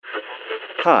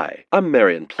Hi, I'm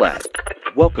Marion Platt.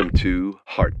 Welcome to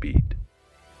Heartbeat.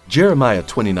 Jeremiah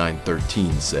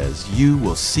 29:13 says, "You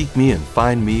will seek me and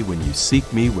find me when you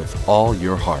seek me with all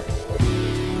your heart."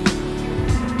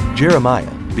 Jeremiah,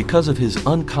 because of his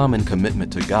uncommon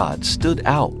commitment to God, stood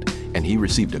out, and he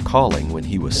received a calling when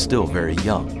he was still very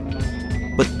young.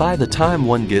 But by the time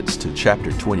one gets to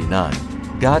chapter 29,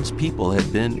 God's people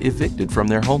had been evicted from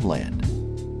their homeland.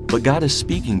 But God is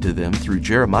speaking to them through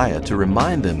Jeremiah to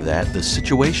remind them that the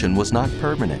situation was not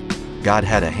permanent. God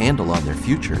had a handle on their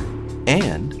future,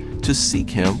 and to seek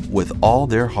Him with all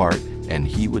their heart, and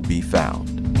He would be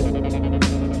found.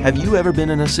 Have you ever been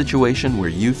in a situation where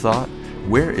you thought,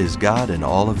 "Where is God in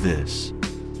all of this?"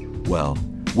 Well,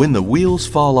 when the wheels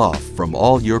fall off from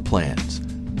all your plans,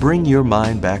 bring your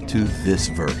mind back to this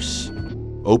verse.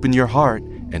 Open your heart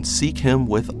and seek Him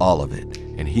with all of it,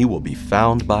 and He will be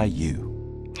found by you.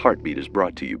 Heartbeat is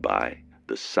brought to you by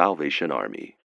the Salvation Army.